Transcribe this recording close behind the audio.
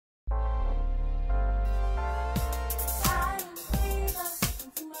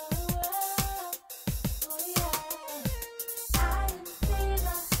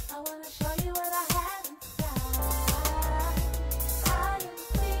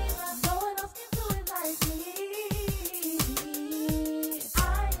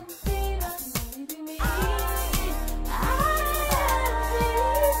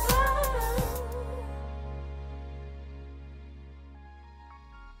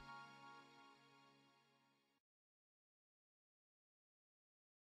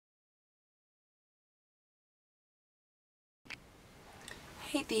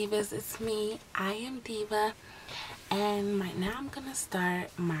Hey Divas, it's me. I am Diva, and right now I'm gonna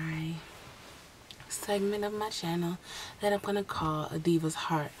start my segment of my channel that I'm gonna call a Divas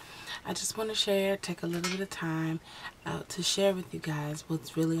Heart. I just want to take a little bit of time out to share with you guys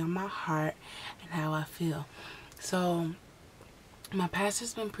what's really on my heart and how I feel. So my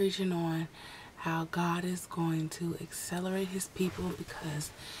pastor's been preaching on how God is going to accelerate his people because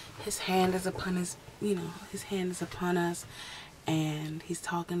his hand is upon his hand is upon us, and he's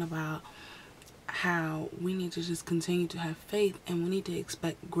talking about how we need to just continue to have faith, and we need to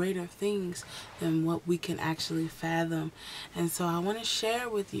expect greater things than what we can actually fathom. And so I want to share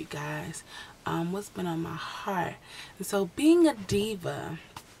with you guys what's been on my heart. And so being a diva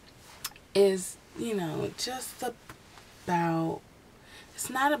is, just about, it's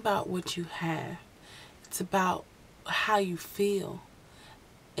not about what you have. It's about how you feel.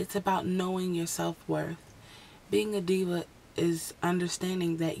 It's about knowing your self-worth. Being a diva is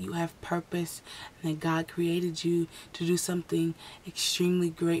understanding that you have purpose and that God created you to do something extremely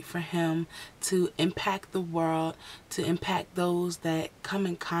great for him, to impact the world, to impact those that come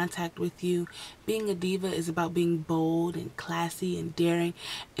in contact with you. Being a diva is about being bold and classy and daring.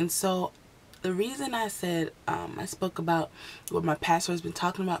 And so the reason I said I spoke about what my pastor has been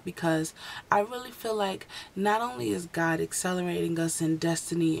talking about, because I really feel like not only is God accelerating us in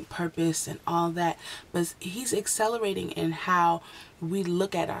destiny and purpose and all that, but he's accelerating in how we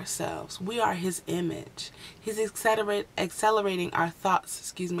look at ourselves. We are his image. He's accelerating our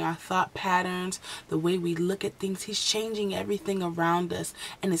thoughts, our thought patterns, the way we look at things. He's changing everything around us,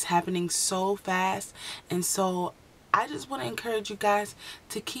 and it's happening so fast. And so I just want to encourage you guys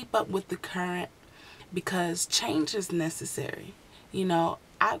to keep up with the current, because change is necessary.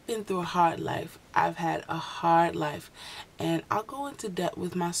 I've been through a hard life. I've had a hard life, and I'll go into depth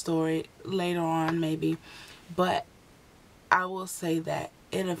with my story later on maybe, but I will say that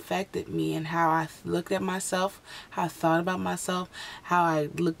it affected me and how I looked at myself, how I thought about myself, how I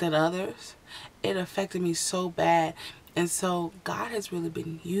looked at others. It affected me so bad. And so God has really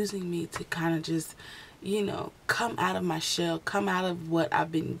been using me to kind of just, come out of my shell, come out of what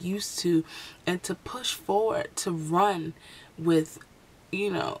I've been used to, and to push forward, to run with,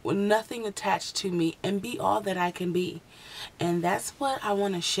 with nothing attached to me, and be all that I can be. And that's what I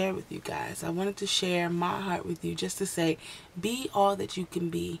want to share with you guys. I wanted to share my heart with you, just to say, be all that you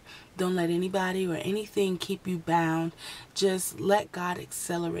can be. Don't let anybody or anything keep you bound. Just let God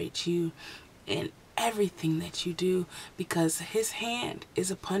accelerate you in everything that you do, because his hand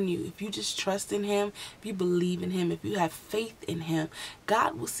is upon you. If you just trust in him, if you believe in him, if you have faith in him,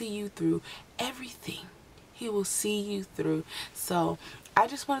 God will see you through everything. He will see you through. So I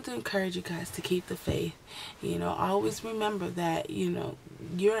just wanted to encourage you guys to keep the faith. Always remember that,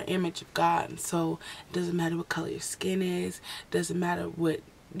 you're an image of God. And so it doesn't matter what color your skin is, doesn't matter what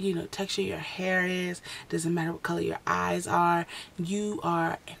texture your hair is, doesn't matter what color your eyes are. You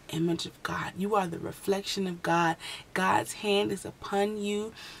are an image of God. You are the reflection of God. God's hand is upon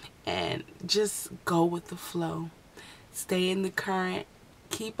you, and just go with the flow. Stay in the current.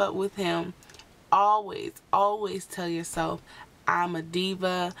 Keep up with him. Always tell yourself, I'm a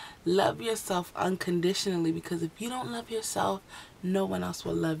diva. Love yourself unconditionally, because if you don't love yourself, no one else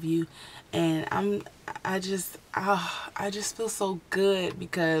will love you. And I just feel so good,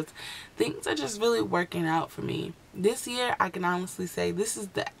 because things are just really working out for me. This year, I can honestly say this is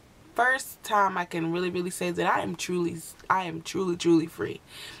the first time I can really say that I am truly free.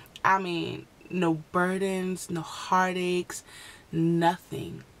 I mean, no burdens, no heartaches,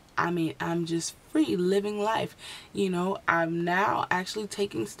 nothing. I'm just free, living life. I'm now actually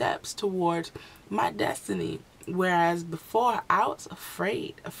taking steps towards my destiny. Whereas before, I was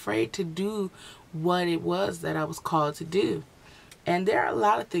afraid to do what it was that I was called to do. And there are a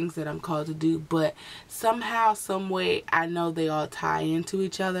lot of things that I'm called to do, but somehow, some way, I know they all tie into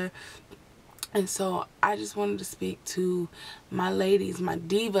each other. And so I just wanted to speak to my ladies, my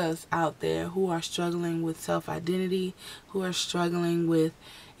divas out there who are struggling with self-identity, who are struggling with,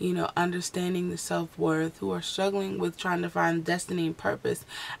 understanding the self-worth, who are struggling with trying to find destiny and purpose.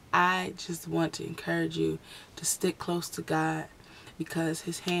 I just want to encourage you to stick close to God, because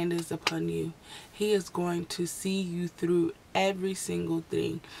his hand is upon you. He is going to see you through every single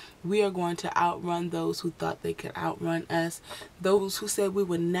thing. We are going to outrun those who thought they could outrun us. Those who said we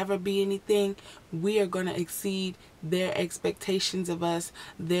would never be anything, we are going to exceed their expectations of us,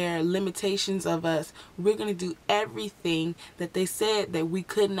 their limitations of us. We're going to do everything that they said that we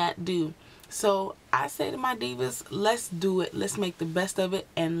could not do. So I say to my divas, let's do it. Let's make the best of it,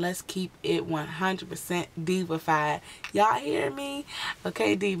 and let's keep it 100% diva-fied. Y'all hear me?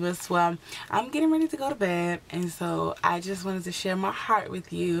 Okay, divas. Well, I'm getting ready to go to bed, and so I just wanted to share my heart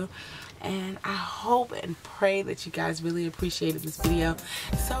with you. And I hope and pray that you guys really appreciated this video.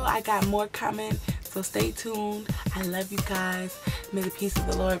 So I got more coming, so stay tuned. I love you guys. May the peace of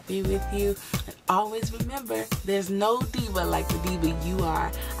the Lord be with you. And always remember, there's no diva like the diva you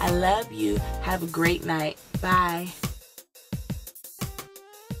are. I love you. Have a great night. Bye.